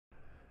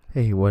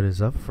Hey, what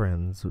is up,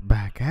 friends?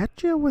 Back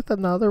at you with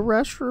another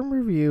restroom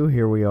review.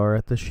 Here we are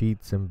at the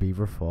Sheetz in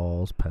Beaver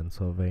Falls,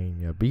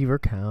 Pennsylvania, Beaver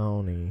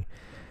County.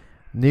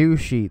 New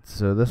Sheetz.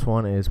 So this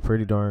one is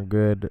pretty darn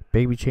good.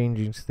 Baby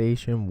changing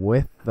station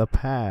with the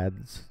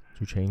pads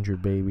to change your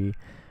baby.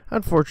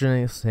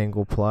 Unfortunately,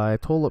 single ply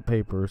toilet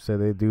paper, so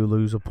they do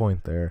lose a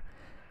point there.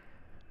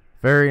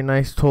 Very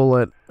nice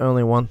toilet.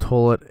 Only one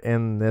toilet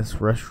in this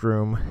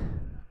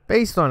restroom.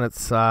 Based on its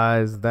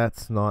size,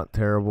 that's not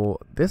terrible.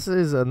 This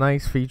is a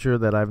nice feature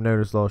that I've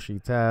noticed all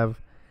Sheetz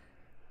have.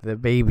 The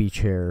baby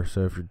chair.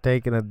 So if you're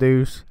taking a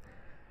deuce,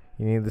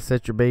 you need to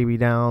sit your baby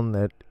down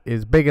that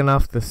is big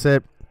enough to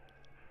sit.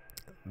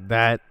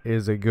 That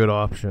is a good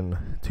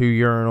option. 2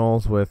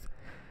 urinals with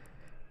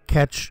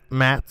catch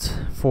mats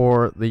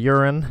for the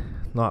urine.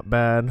 Not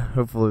bad.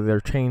 Hopefully they're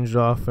changed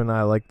often.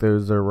 I like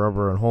those. They're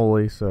rubber and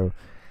holy, so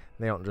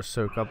they don't just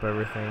soak up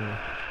everything.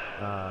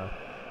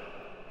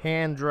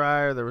 Hand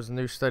dryer. There was a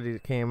new study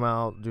that came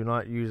out. Do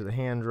not use the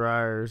hand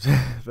dryers.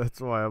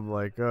 That's why I'm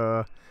like,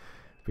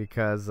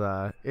 because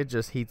it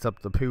just heats up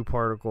the poo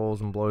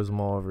particles and blows them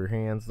all over your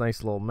hands.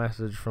 Nice little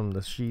message from the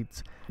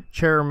Sheetz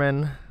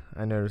chairman.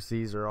 I noticed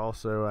these are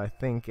also, I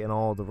think, in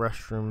all the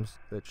restrooms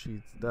that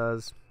Sheetz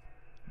does.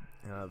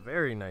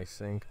 Very nice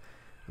sink.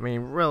 I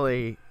mean,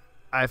 really,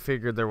 I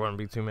figured there wouldn't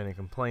be too many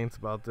complaints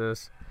about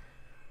this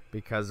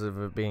because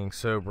of it being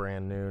so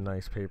brand new.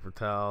 Nice paper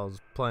towels,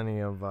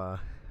 plenty of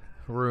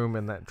room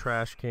in that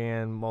trash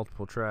can,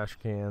 multiple trash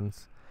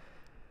cans.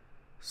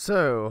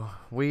 So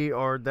we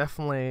are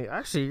definitely,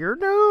 actually, your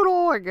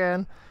noodle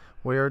again.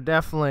 We are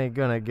definitely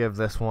gonna give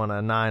this one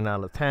a 9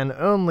 out of 10,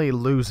 only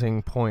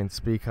losing points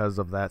because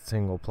of that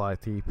single ply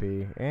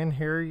TP. And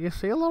here you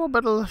see a little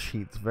bit of the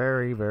Sheetz.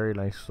 Very, very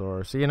nice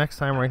store. See you next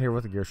time right here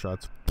with the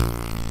GearShots.